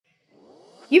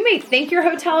You may think your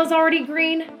hotel is already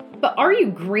green, but are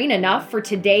you green enough for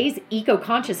today's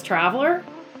eco-conscious traveler?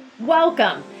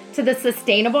 Welcome to the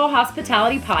Sustainable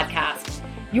Hospitality Podcast,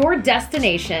 your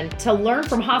destination to learn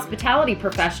from hospitality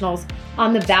professionals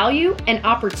on the value and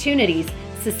opportunities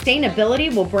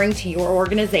sustainability will bring to your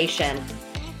organization.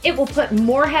 It will put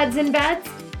more heads in beds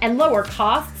and lower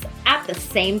costs at the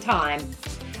same time.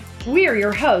 We are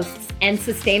your hosts and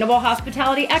sustainable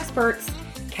hospitality experts,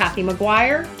 Kathy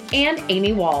McGuire and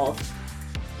Amy Walls.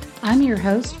 I'm your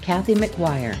host, Kathy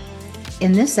McGuire.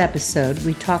 In this episode,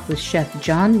 we talk with Chef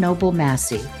John Noble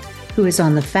Masi, who is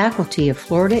on the faculty of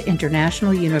Florida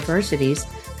International University's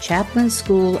Chaplin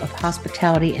School of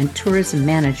Hospitality and Tourism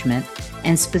Management,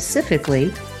 and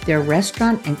specifically their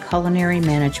Restaurant and Culinary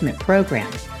Management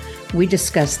program. We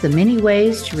discuss the many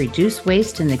ways to reduce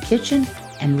waste in the kitchen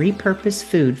and repurpose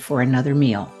food for another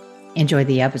meal. Enjoy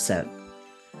the episode.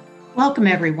 Welcome,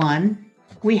 everyone.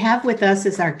 We have with us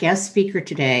as our guest speaker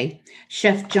today,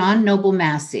 Chef John Noble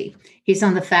Masi. He's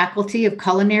on the faculty of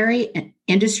Culinary and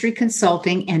Industry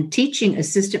Consulting and Teaching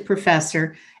Assistant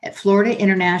Professor at Florida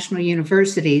International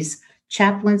University's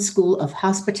Chaplin School of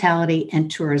Hospitality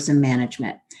and Tourism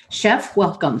Management. Chef,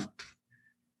 welcome.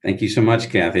 Thank you so much,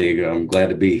 Kathy. I'm glad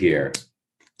to be here.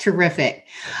 Terrific.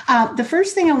 The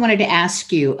first thing I wanted to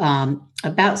ask you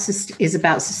about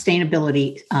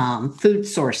sustainability, food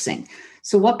sourcing.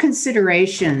 So what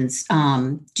considerations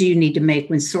do you need to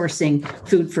make when sourcing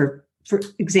food for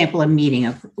example, a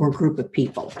meeting or group of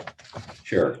people?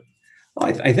 Sure.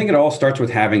 Well, I think it all starts with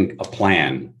having a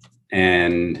plan,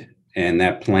 and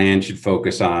that plan should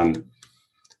focus on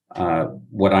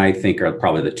what I think are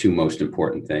probably the two most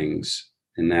important things,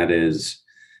 and that is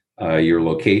your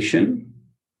location,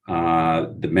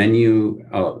 the menu,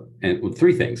 and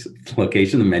three things: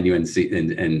 location, the menu, and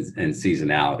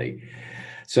seasonality.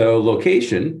 So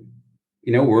location,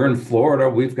 we're in Florida.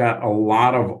 We've got a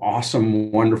lot of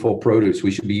awesome, wonderful produce.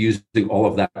 We should be using all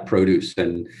of that produce,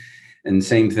 and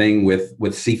same thing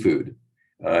with seafood.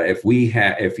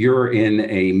 If you're in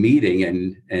a meeting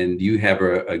and you have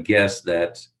a guest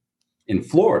that in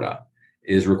Florida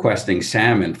is requesting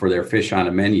salmon for their fish on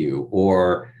a menu,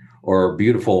 or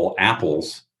beautiful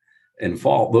apples in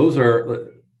fall, those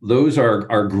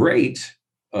are great.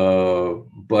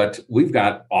 But we've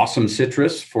got awesome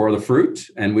citrus for the fruit,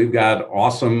 and we've got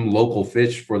awesome local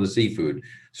fish for the seafood.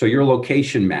 So your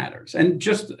location matters. And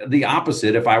just the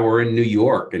opposite, if I were in New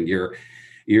York and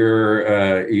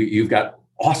you've got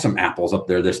awesome apples up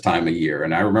there this time of year,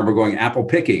 and I remember going apple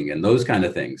picking and those kind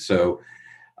of things. So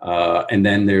and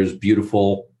then there's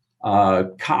beautiful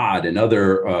cod and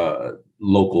other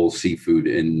local seafood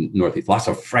in Northeast. Lots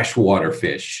of freshwater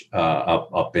fish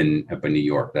up in New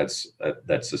York. That's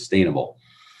sustainable.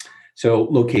 So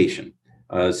location,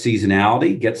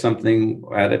 seasonality. Get something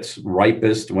at its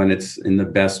ripest when it's in the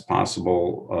best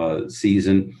possible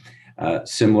season.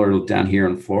 Similar down here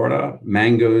in Florida,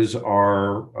 mangoes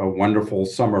are a wonderful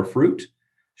summer fruit.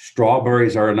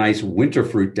 Strawberries are a nice winter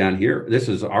fruit down here. This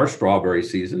is our strawberry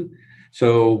season.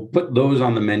 So put those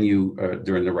on the menu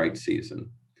during the right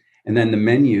season. And then the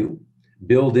menu,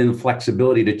 build in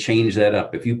flexibility to change that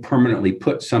up. If you permanently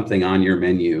put something on your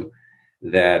menu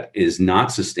that is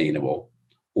not sustainable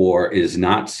or is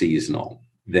not seasonal,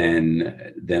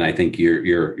 then I think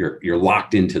you're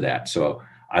locked into that. So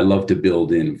I love to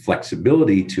build in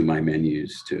flexibility to my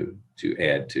menus to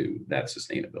add to that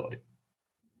sustainability.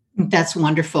 That's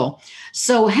wonderful.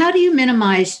 So how do you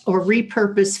minimize or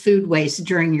repurpose food waste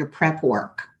during your prep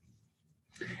work?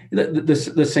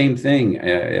 The same thing.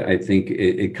 I think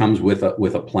it comes with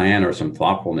a plan or some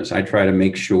thoughtfulness. I try to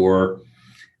make sure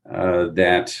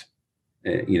that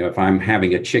if I'm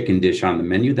having a chicken dish on the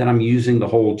menu, that I'm using the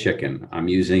whole chicken. I'm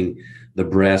using the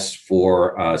breast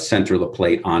for center of the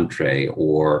plate entree,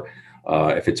 or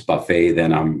if it's buffet,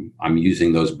 then I'm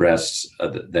using those breasts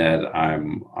that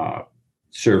I'm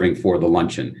serving for the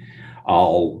luncheon.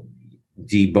 I'll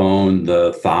debone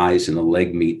the thighs and the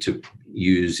leg meat to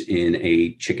use in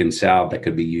a chicken salad that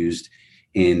could be used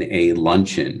in a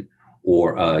luncheon,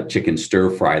 or a chicken stir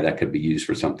fry that could be used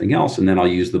for something else. And then I'll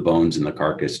use the bones and the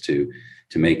carcass to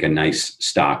make a nice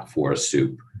stock for a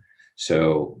soup.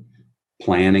 So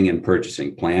planning and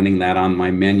purchasing, planning that on my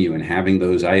menu and having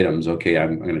those items. Okay,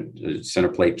 I'm going to center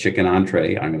plate chicken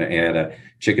entree. I'm going to add a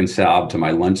chicken salad to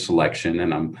my lunch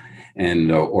selection,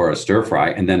 or a stir fry.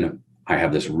 And then I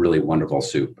have this really wonderful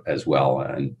soup as well.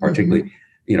 And particularly,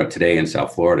 today in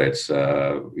South Florida, it's,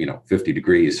 50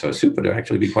 degrees. So soup would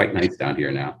actually be quite nice down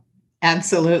here now.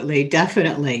 Absolutely.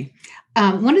 Definitely.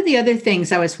 One of the other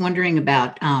things I was wondering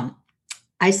about,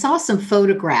 I saw some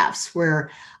photographs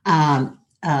where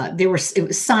it was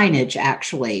signage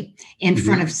actually in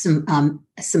front of some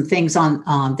things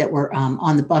on that were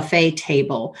on the buffet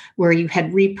table where you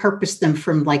had repurposed them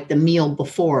from like the meal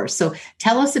before. So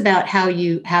tell us about how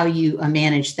you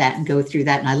manage that and go through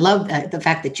that. And I love the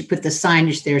fact that you put the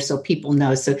signage there so people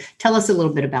know. So tell us a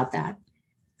little bit about that.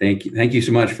 Thank you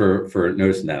so much for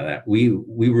noticing that. We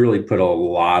really put a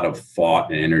lot of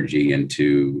thought and energy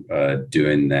into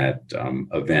doing that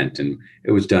event, and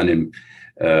it was done in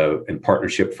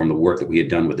partnership from the work that we had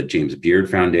done with the James Beard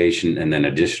Foundation, and then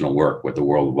additional work with the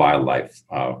World Wildlife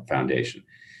Foundation.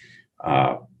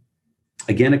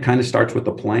 Again, it kind of starts with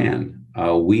the plan.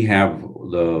 We have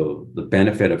the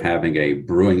benefit of having a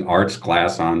brewing arts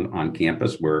class on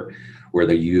campus where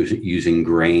they're using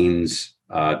grains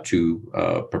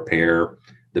to prepare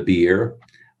the beer.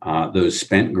 Those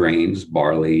spent grains,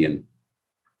 barley and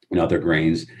other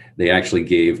grains, they actually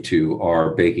gave to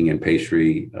our baking and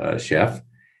pastry chef,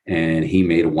 and he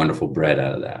made a wonderful bread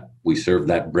out of that. We served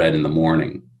that bread in the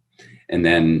morning, and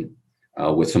then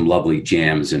with some lovely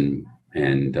jams and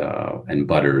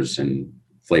butters and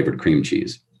flavored cream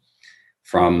cheese.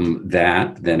 From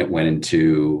that, then it went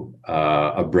into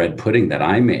a bread pudding that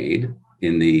I made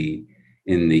in the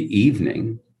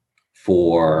evening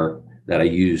that I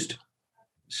used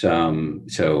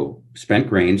spent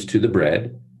grains to the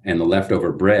bread and the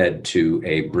leftover bread to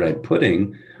a bread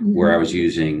pudding where I was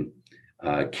using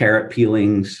carrot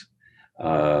peelings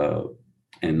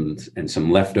and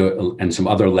some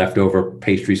other leftover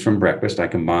pastries from breakfast. I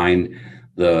combined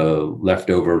the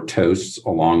leftover toasts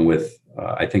along with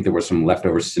I think there were some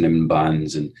leftover cinnamon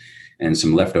buns and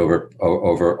some leftover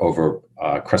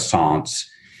croissants.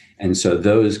 And so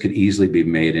those could easily be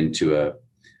made into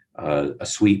a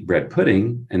sweet bread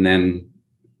pudding, and then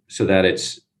so that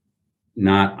it's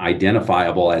not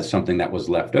identifiable as something that was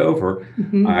left over,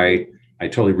 I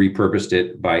totally repurposed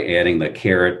it by adding the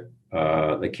carrot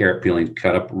peelings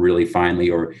cut up really finely,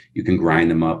 or you can grind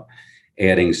them up,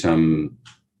 adding some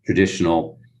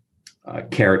traditional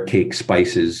carrot cake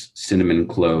spices, cinnamon,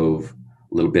 clove,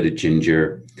 a little bit of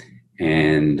ginger,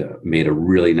 and made a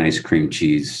really nice cream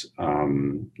cheese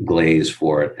glaze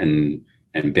for it,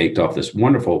 and baked off this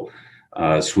wonderful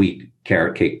sweet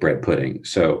carrot cake bread pudding.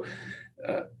 So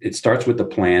it starts with the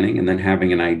planning and then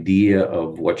having an idea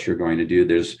of what you're going to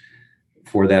do.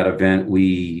 For that event,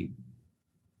 we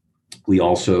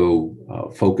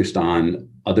also focused on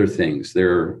other things.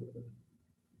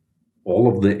 All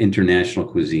of the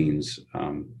international cuisines,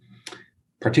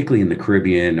 particularly in the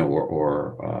Caribbean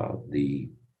or the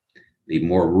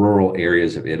more rural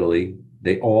areas of Italy,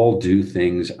 they all do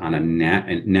things on a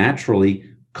naturally,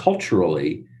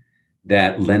 culturally,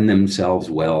 that lend themselves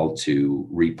well to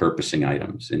repurposing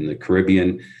items. In the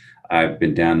Caribbean, I've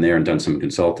been down there and done some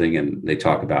consulting, and they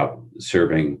talk about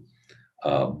serving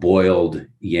boiled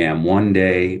yam one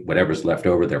day, whatever's left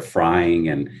over, they're frying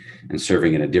and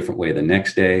serving in a different way the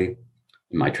next day.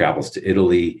 In my travels to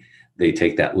Italy, they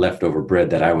take that leftover bread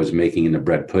that I was making in the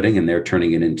bread pudding, and they're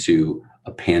turning it into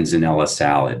a panzanella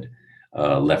salad,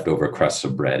 leftover crusts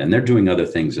of bread. And they're doing other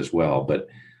things as well. But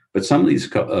some of these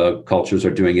cultures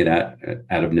are doing it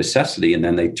out of necessity, and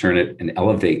then they turn it and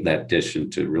elevate that dish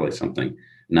into really something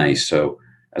nice. So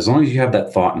as long as you have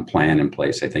that thought and plan in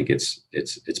place, I think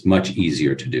it's much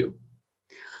easier to do.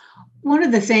 One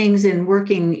of the things in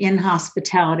working in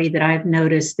hospitality that I've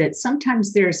noticed that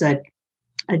sometimes there's a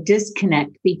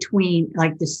disconnect between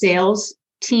like the sales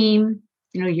team,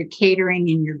 your catering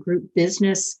and your group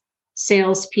business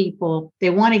salespeople. They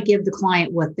want to give the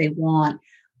client what they want.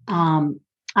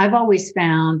 I've always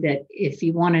found that if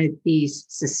you want to be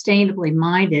sustainably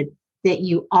minded, that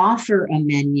you offer a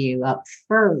menu up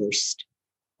first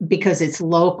because it's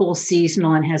local,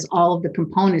 seasonal, and has all of the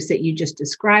components that you just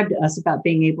described to us about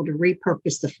being able to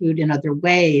repurpose the food in other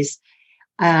ways.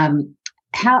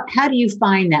 How do you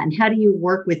find that, and how do you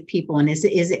work with people? And is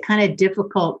it kind of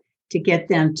difficult to get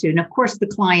them to? And of course, the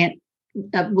client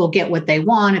will get what they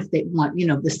want. If they want,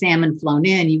 the salmon flown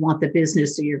in, you want the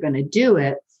business, so you're going to do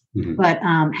it. Mm-hmm. But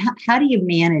how do you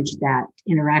manage that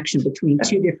interaction between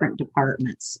two different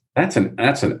departments? That's an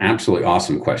absolutely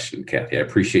awesome question, Kathy. I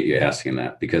appreciate you asking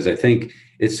that, because I think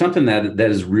it's something that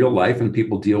is real life and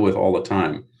people deal with all the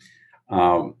time.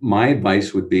 My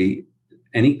advice would be,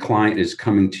 any client is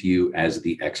coming to you as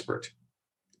the expert.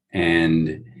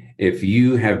 And if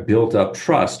you have built up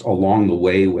trust along the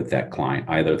way with that client,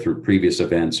 either through previous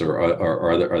events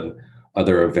or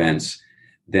other events,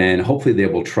 then hopefully they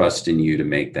will trust in you to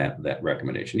make that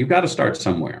recommendation. You've got to start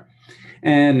somewhere.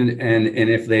 And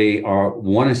if they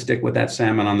want to stick with that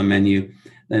salmon on the menu,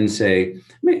 then say,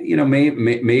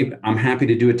 maybe I'm happy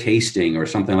to do a tasting or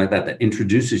something like that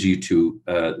introduces you to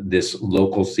this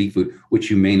local seafood, which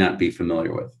you may not be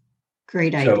familiar with.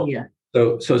 Great idea.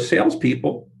 So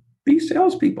salespeople, be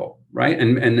salespeople, right?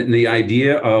 And the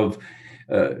idea of,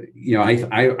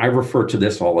 I refer to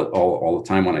this all the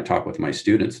time when I talk with my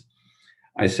students.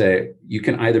 I say, you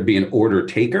can either be an order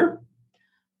taker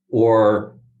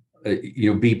or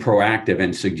be proactive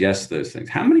and suggest those things.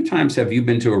 How many times have you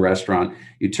been to a restaurant,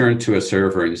 you turn to a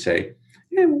server and say,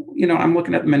 I'm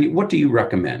looking at the menu, what do you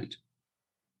recommend?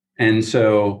 And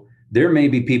so there may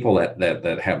be people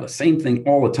that have the same thing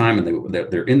all the time and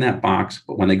they're in that box,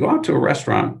 but when they go out to a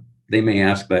restaurant, they may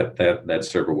ask that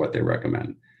server what they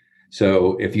recommend.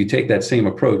 So if you take that same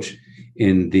approach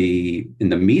in the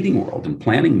meeting world and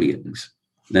planning meetings,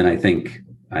 then I think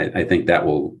that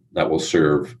will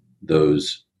serve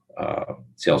those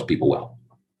salespeople well.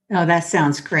 Oh, that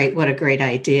sounds great. What a great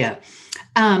idea.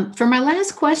 For my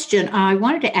last question, I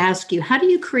wanted to ask you, how do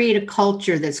you create a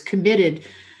culture that's committed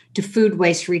to food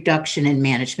waste reduction and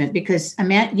management? Because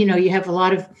you have a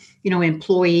lot of,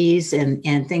 employees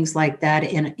and things like that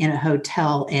in a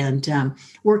hotel and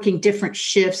working different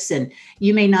shifts, and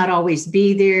you may not always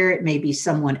be there. It may be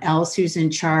someone else who's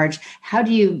in charge. How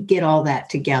do you get all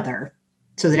that together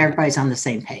so that everybody's on the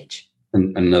same page?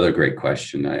 Another great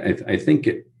question. I think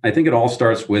it all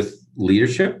starts with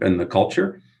leadership and the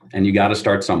culture, and you got to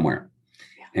start somewhere.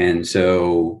 And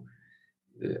so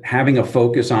having a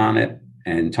focus on it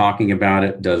and talking about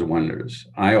it does wonders.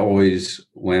 I always,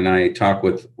 when I talk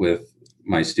with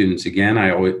my students again, I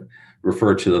always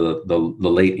refer to the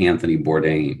late Anthony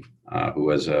Bourdain, who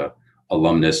was a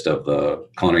alumnus of the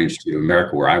Culinary Institute of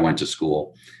America, where I went to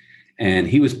school. And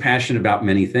he was passionate about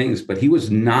many things, but he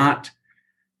was not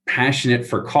passionate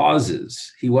for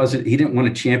causes. He didn't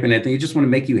want to champion anything. He just wanted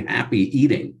to make you happy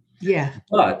eating. Yeah.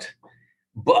 But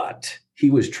he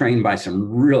was trained by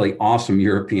some really awesome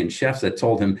European chefs that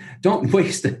told him, don't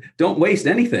waste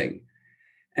anything.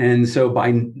 And so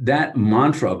by that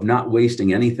mantra of not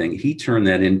wasting anything, he turned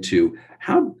that into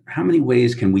how many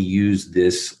ways can we use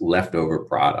this leftover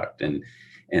product? And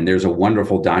there's a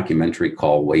wonderful documentary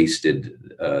called Wasted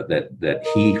that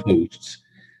he hosts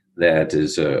that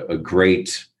is a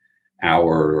great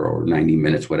hour or 90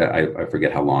 minutes, I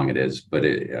forget how long it is, but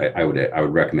I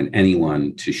would recommend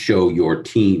anyone to show your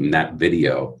team that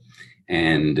video.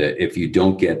 And if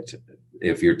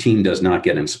your team does not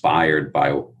get inspired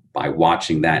by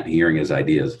watching that and hearing his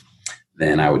ideas,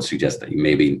 then I would suggest that you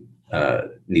maybe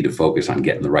need to focus on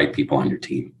getting the right people on your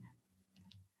team.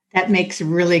 That makes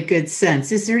really good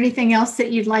sense. Is there anything else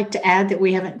that you'd like to add that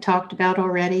we haven't talked about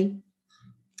already?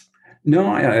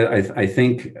 No, I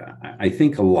think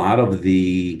a lot of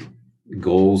the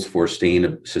goals for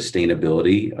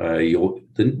sustainability,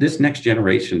 this next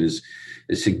generation is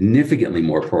significantly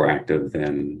more proactive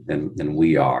than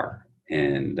we are,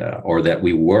 and or that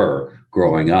we were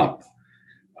growing up.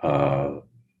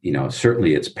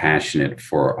 Certainly it's passionate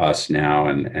for us now,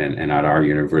 and at our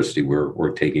university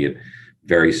we're taking it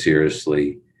very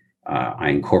seriously. I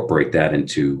incorporate that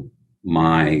into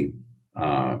my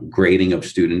grading of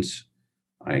students.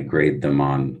 I grade them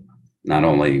on not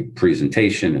only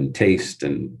presentation and taste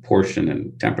and portion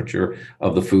and temperature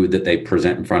of the food that they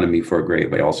present in front of me for a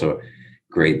grade, but I also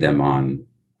grade them on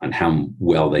how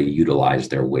well they utilize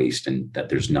their waste and that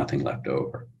there's nothing left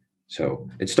over. So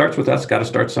it starts with us, got to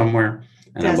start somewhere.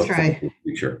 And That's I look right. forward to the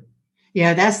future.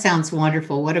 Yeah, that sounds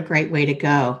wonderful. What a great way to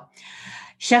go.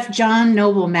 Chef John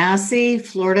Noble Masi,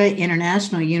 Florida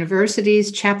International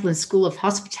University's Chaplin School of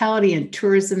Hospitality and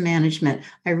Tourism Management.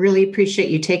 I really appreciate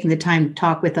you taking the time to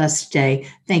talk with us today.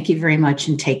 Thank you very much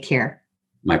and take care.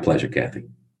 My pleasure, Kathy.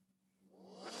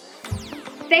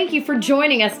 Thank you for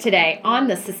joining us today on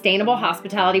the Sustainable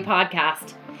Hospitality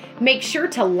Podcast. Make sure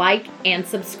to like and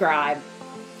subscribe.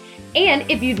 And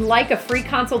if you'd like a free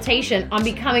consultation on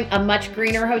becoming a much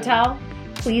greener hotel,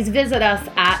 please visit us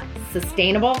at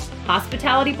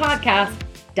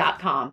sustainablehospitalitypodcast.com.